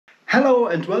Hello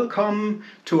and welcome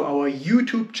to our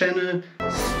YouTube channel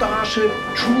Starship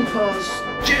Troopers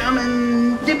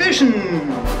German Division.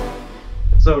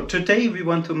 So today we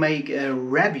want to make a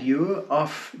review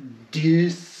of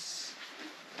this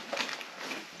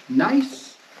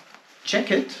nice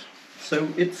jacket. So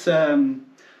it's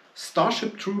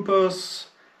Starship Troopers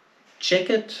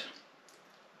jacket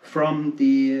from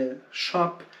the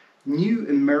shop New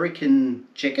American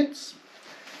Jackets,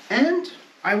 and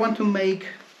I want to make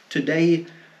today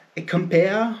a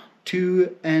compare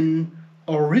to an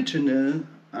original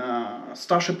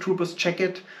Starship Troopers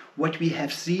jacket what we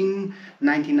have seen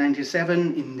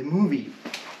 1997 in the movie.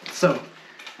 So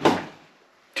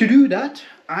to do that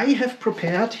I have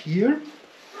prepared here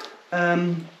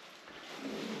on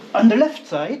the left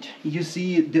side you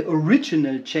see the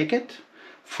original jacket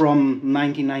from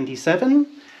 1997,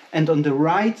 and on the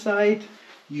right side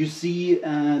you see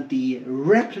the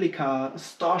replica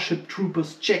Starship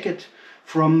Troopers jacket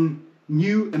from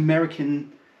New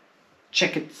American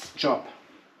Jackets shop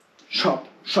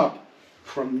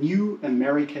from New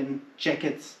American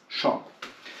Jackets shop.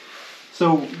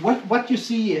 So what you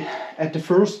see at the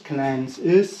first glance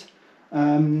is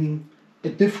a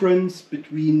difference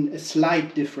between, a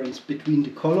slight difference between the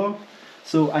color.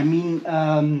 So I mean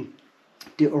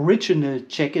the original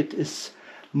jacket is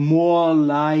more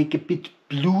like a bit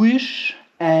bluish,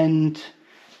 and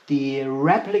the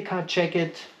replica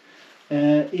jacket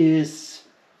is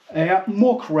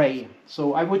more gray.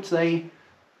 So I would say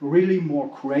really more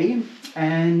gray.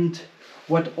 And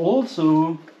what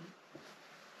also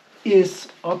is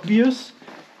obvious,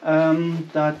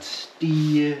 that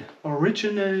the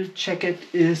original jacket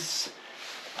is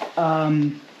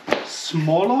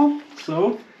smaller,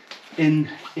 so in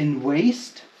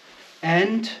waist,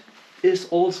 and is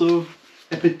also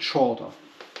a bit shorter.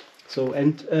 So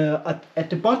and at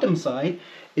the bottom side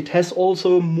it has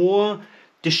also more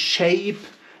the shape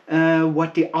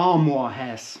what the armor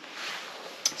has.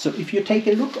 So if you take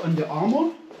a look on the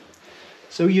armor,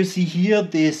 so you see here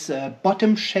this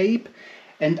bottom shape,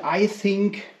 and I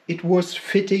think it was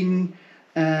fitting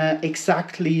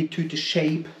exactly to the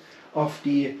shape of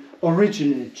the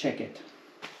original jacket.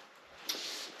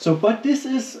 So but this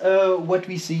is what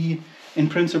we see in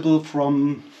principle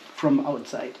from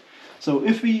outside. So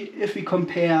if we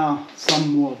compare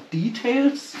some more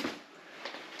details,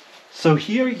 so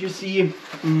here you see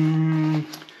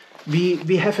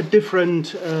we have a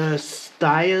different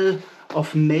style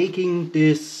of making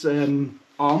this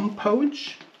arm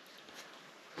pouch,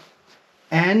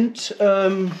 and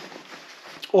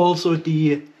also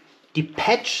the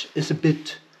patch is a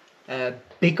bit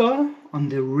bigger on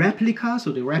the replica.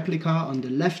 So the replica on the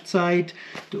left side,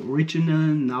 the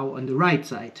original now on the right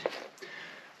side.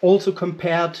 Also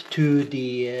compared to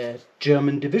the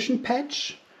German Division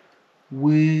patch,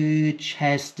 which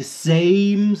has the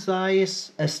same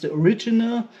size as the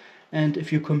original, and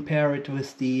if you compare it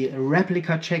with the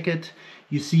replica jacket,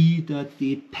 you see that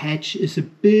the patch is a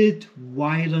bit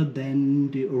wider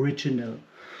than the original.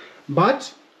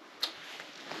 But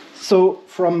so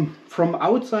from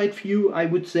outside view I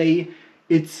would say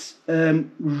it's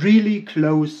really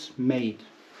close made.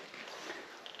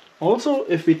 Also,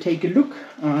 if we take a look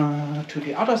to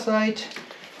the other side,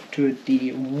 to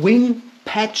the wing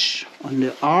patch on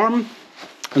the arm,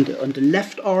 on the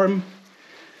left arm,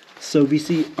 so we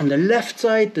see on the left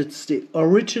side that's the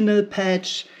original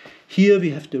patch. Here we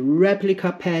have the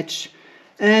replica patch,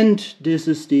 and this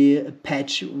is the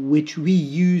patch which we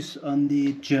use on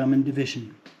the German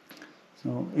Division.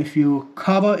 So if you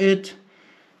cover it,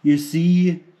 you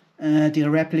see the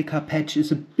replica patch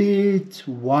is a bit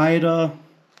wider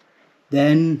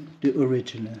than the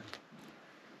original.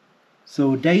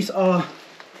 So these are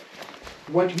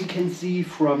what we can see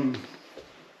from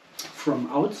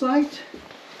outside.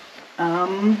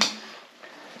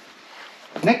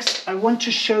 Next I want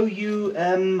to show you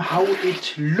how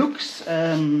it looks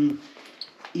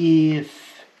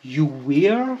if you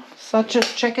wear such a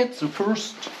jacket. So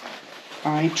first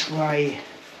I try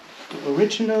the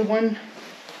original one.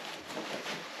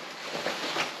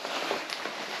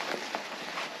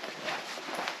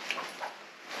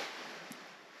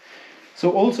 So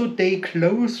also they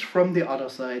close from the other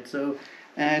side. So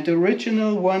the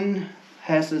original one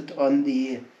has it on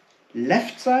the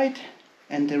left side,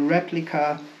 and the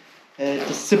replica,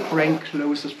 the zip ring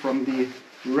closes from the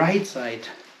right side.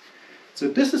 So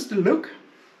this is the look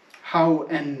how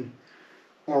an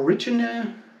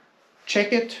original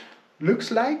jacket looks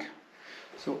like.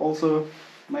 So also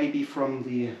maybe from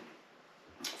the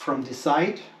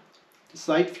side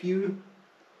view.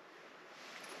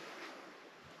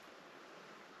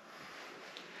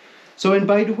 So, and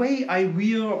by the way, I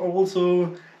wear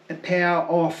also a pair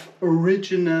of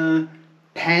original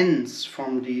pants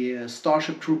from the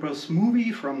Starship Troopers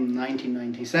movie from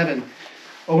 1997.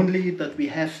 Only that we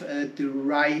have the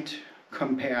right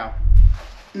compare.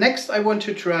 Next I want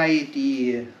to try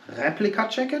the replica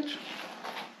jacket,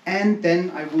 and then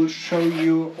I will show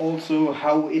you also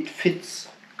how it fits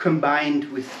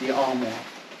combined with the armor.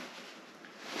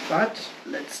 But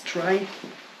let's try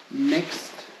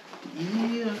next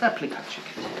the replica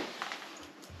jacket.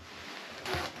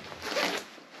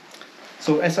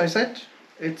 So as I said,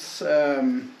 it's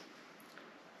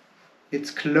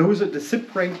closer. The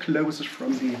zip ring closes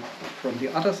from the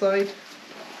other side,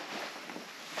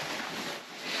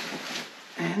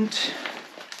 and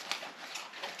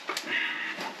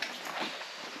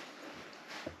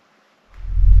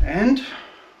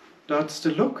that's the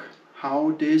look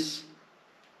how this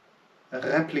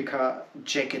replica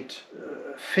jacket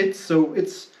fits. So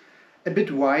it's a bit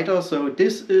wider. So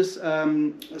this is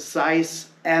size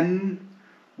M,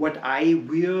 what I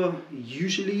wear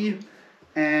usually,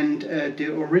 and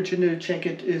the original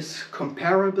jacket is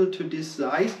comparable to this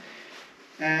size.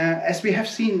 As we have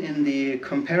seen in the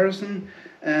comparison,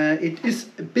 it is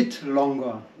a bit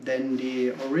longer than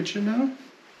the original,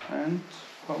 and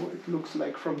how it looks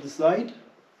like from the side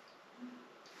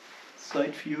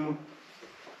view,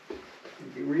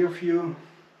 the rear view.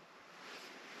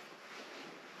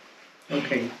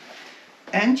 Okay,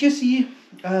 and you see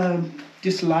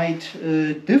this slight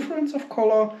difference of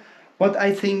color, but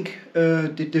I think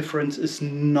the difference is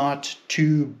not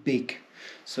too big.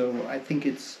 So I think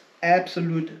it's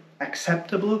absolutely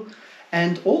acceptable.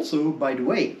 And also, by the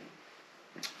way,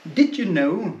 did you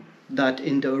know that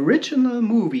in the original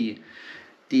movie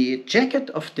the jacket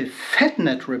of the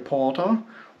FedNet reporter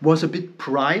was a bit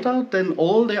brighter than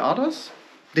all the others?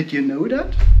 Did you know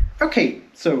that? Okay,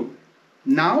 so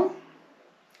now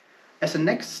as a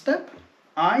next step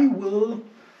I will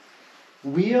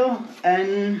wear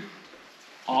an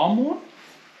armor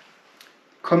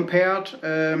compared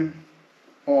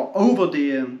or over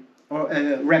the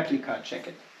replica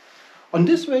jacket. On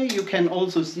this way you can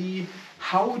also see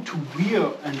how to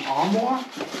wear an armor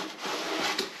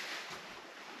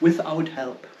without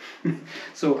help.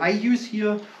 So I use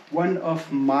here one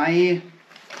of my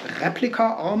replica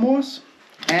armors,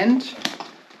 and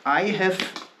I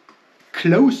have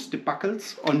closed the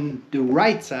buckles on the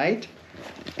right side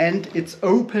and it's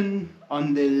open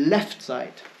on the left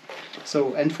side.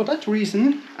 So, and for that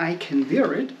reason I can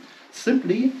wear it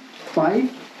simply by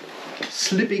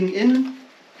slipping in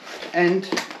and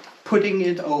putting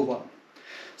it over.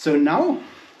 So now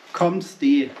comes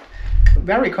the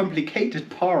very complicated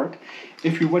part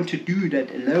if you want to do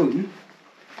that alone.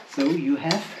 So you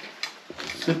have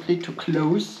simply to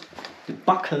close the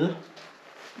buckle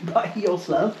by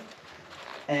yourself,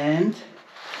 and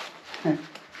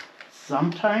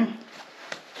sometimes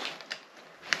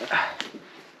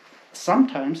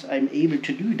I'm able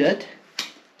to do that,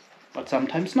 but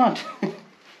sometimes not.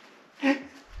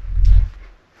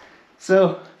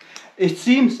 So it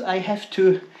seems I have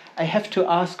to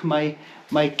ask my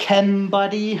cam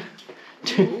buddy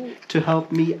to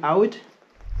help me out.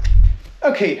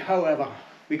 Okay, however,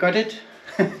 we got it.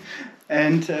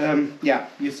 And yeah,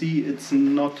 you see it's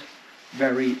not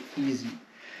very easy.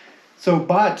 So,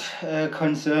 but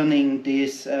concerning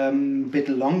this bit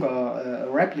longer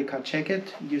replica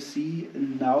jacket, you see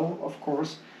now, of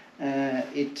course,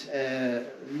 it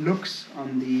looks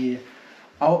on the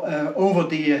over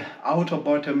the outer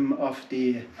bottom of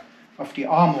the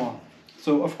armor.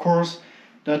 So, of course,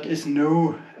 that is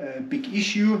no big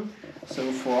issue.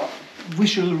 So, for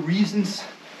visual reasons,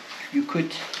 you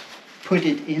could put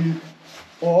it in,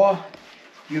 or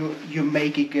you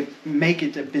make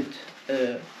it a bit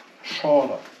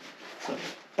shorter. So,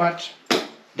 but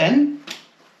then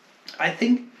I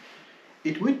think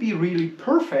it would be really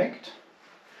perfect,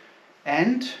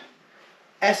 and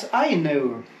as I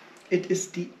know, it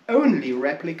is the only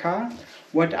replica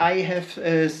what I have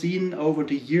seen over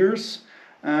the years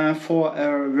for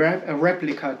a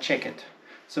replica jacket.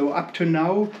 So up to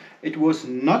now it was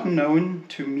not known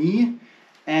to me,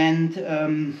 and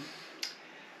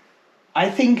I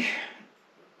think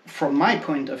from my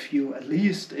point of view at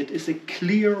least it is a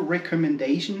clear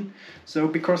recommendation. So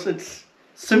because it's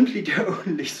simply the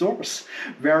only source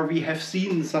where we have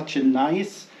seen such a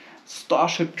nice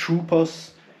Starship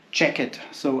Troopers jacket.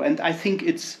 So, and I think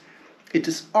it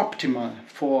is optimal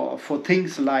for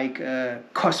things like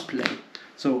cosplay.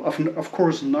 So of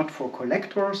course not for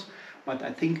collectors, but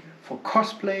I think for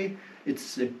cosplay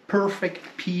it's a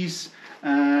perfect piece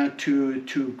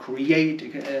to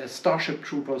create a Starship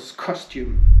Troopers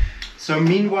costume. So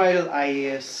meanwhile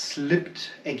I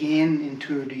slipped again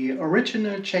into the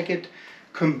original jacket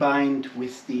combined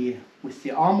with the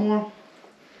armor,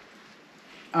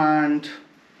 and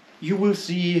you will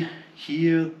see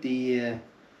here the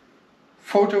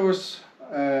photos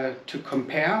to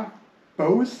compare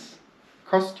both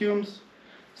costumes.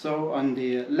 So on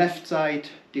the left side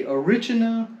the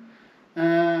original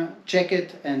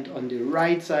jacket, and on the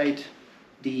right side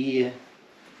the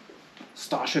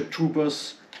Starship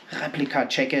Troopers replica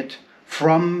jacket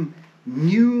from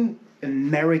New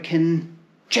American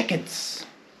Jackets.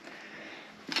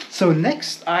 So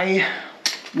next I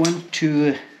want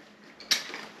to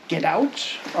get out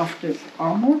of the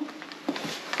armor.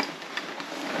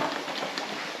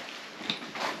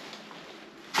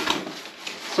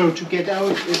 So to get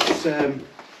out it's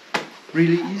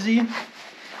really easy,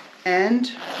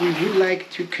 and we would like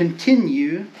to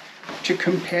continue to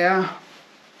compare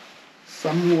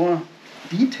some more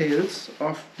details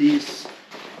of these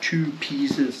two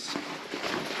pieces.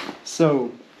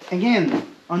 So again,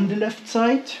 on the left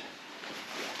side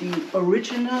the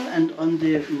original, and on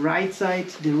the right side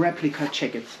the replica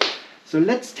jackets. So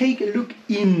let's take a look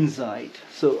inside.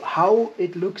 So how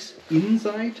it looks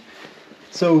inside.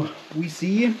 So we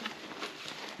see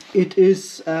it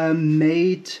is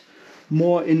made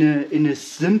more in a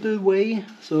simple way,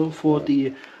 so for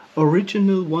the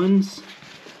original ones,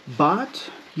 but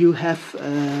you have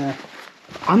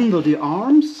under the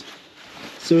arms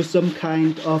so some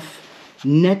kind of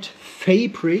net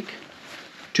fabric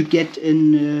to get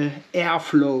in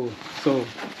airflow, so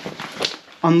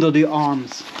under the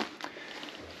arms.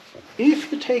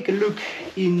 If you take a look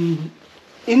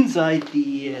inside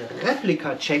the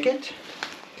replica jacket,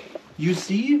 you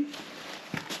see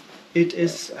it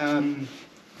is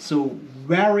so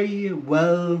very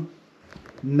well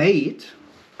made,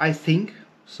 I think.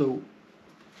 So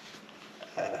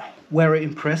very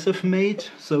impressive made.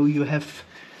 So you have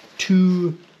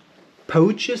two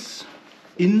pouches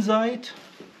inside.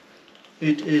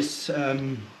 It is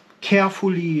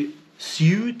carefully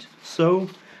sewed, so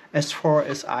as far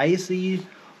as I see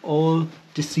all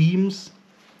the seams,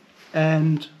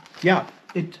 and yeah,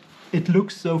 it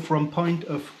looks so from point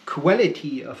of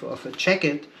quality of a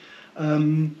jacket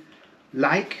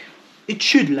like it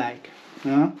should like.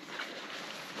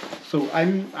 So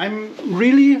I'm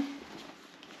really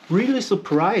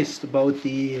surprised about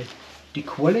the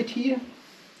quality.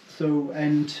 So,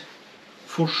 and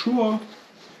for sure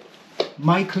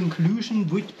my conclusion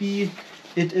would be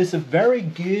it is a very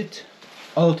good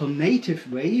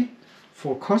alternative way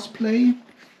for cosplay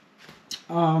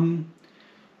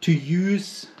to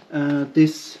use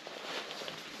this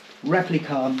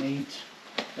replica made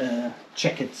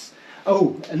jackets.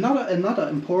 Oh, another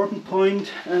important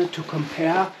point to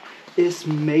compare is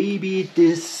maybe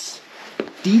this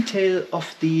detail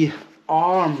of the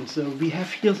arm. So we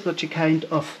have here such a kind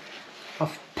of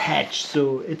patch,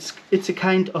 so it's a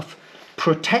kind of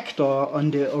protector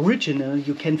on the original.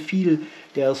 You can feel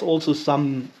there's also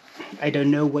some, I don't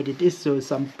know what it is, so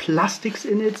some plastics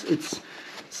in it. It's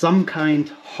some kind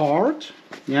hard,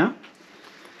 yeah,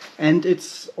 and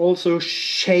it's also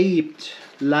shaped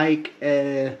like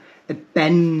a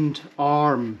bent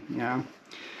arm, yeah.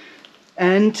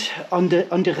 And on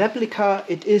the replica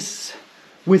it is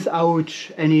without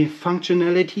any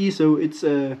functionality, so it's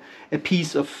a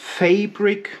piece of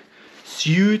fabric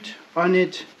sewed on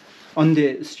it, on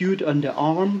the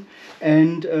arm,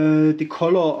 and the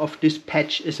color of this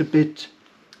patch is a bit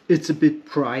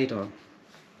brighter.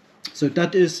 So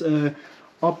that is an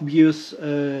obvious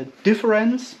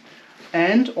difference.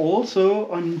 And also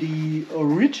on the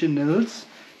originals,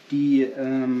 the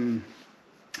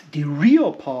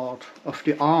rear part of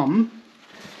the arm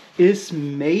is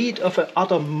made of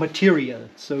another material.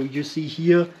 So you see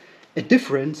here a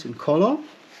difference in color,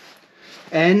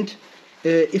 and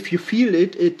if you feel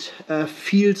it, it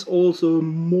feels also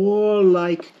more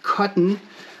like cotton,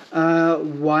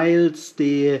 whilst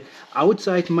the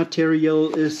outside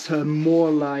material is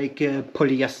more like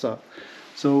polyester.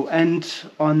 So, and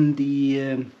on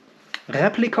the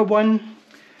replica one,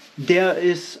 there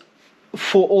is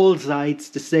for all sides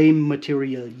the same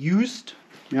material used,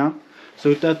 yeah.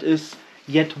 So that is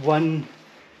yet one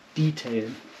detail.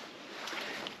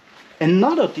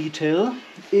 Another detail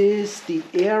is the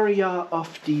area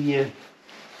of the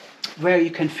where you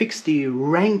can fix the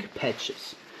rank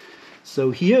patches.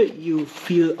 So here you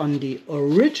feel on the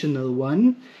original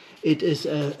one it is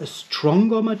a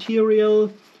stronger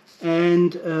material,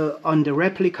 and on the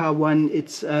replica one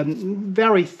it's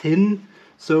very thin,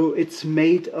 so it's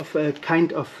made of a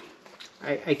kind of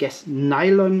I guess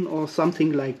nylon or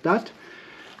something like that,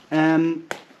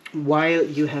 while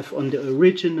you have on the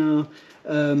original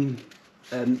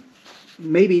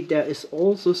maybe there is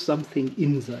also something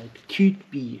inside, could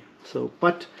be. So,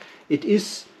 but it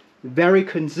is very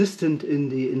consistent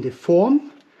in the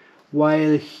form,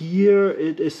 while here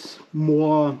it is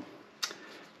more,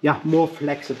 yeah, more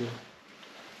flexible.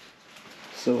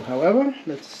 So, however,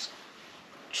 let's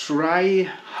try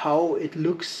how it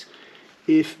looks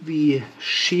if we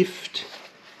shift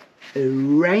a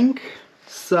rank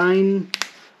sign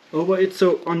over it.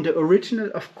 So on the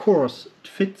original, of course, it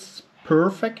fits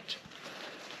perfect.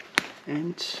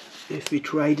 And if we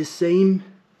try the same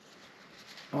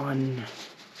on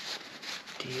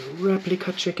the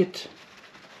replica jacket,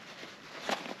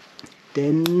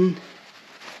 then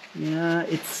yeah,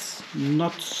 it's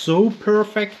not so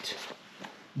perfect,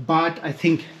 but I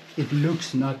think it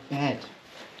looks not bad.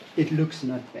 It looks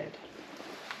not bad.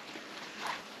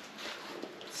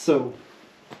 So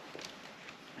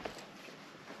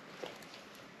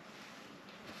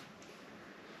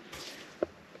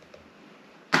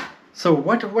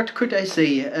what could I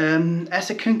say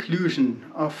as a conclusion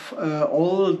of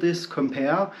all this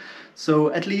compare?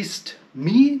 So at least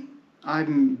me,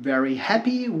 I'm very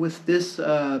happy with this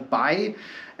buy,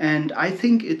 and I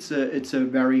think it's a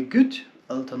very good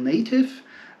alternative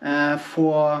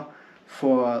for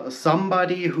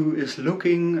somebody who is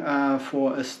looking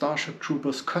for a Starship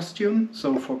Troopers costume,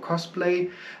 so for cosplay,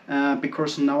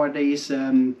 because nowadays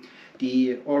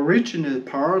the original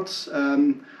parts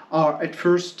are at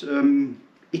first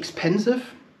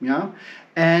expensive, yeah,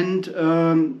 and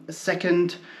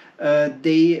second,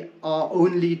 they are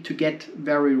only to get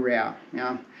very rare,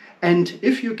 yeah. And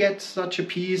if you get such a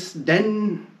piece,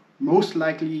 then most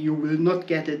likely you will not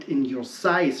get it in your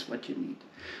size what you need.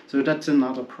 So that's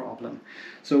another problem.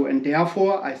 So, and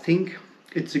therefore I think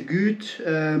it's a good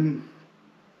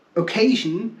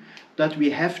occasion that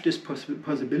we have this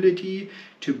possibility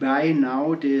to buy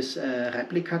now these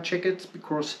replica jackets,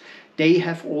 because they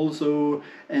have also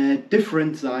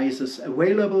different sizes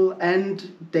available,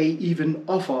 and they even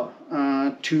offer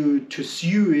to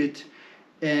sew it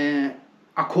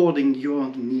according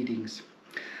your needings.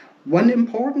 One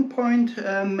important point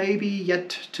maybe yet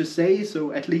to say,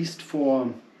 so at least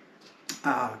for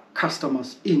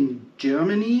customers in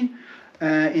Germany,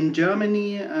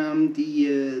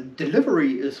 the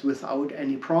delivery is without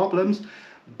any problems,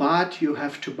 but you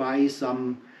have to buy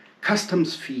some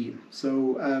customs fee.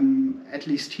 So at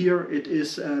least here it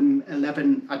is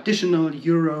 11 additional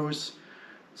euros.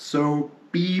 So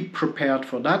be prepared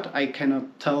for that. I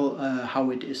cannot tell how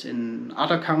it is in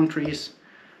other countries.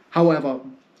 However,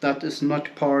 that is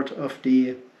not part of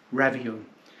the review.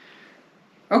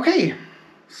 Okay,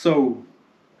 so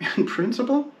in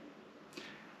principle,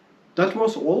 that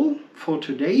was all for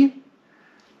today.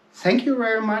 Thank you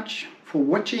very much for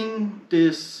watching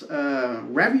this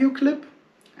review clip,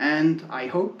 and I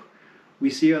hope we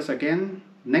see us again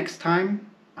next time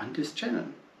on this channel.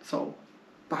 So,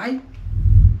 bye!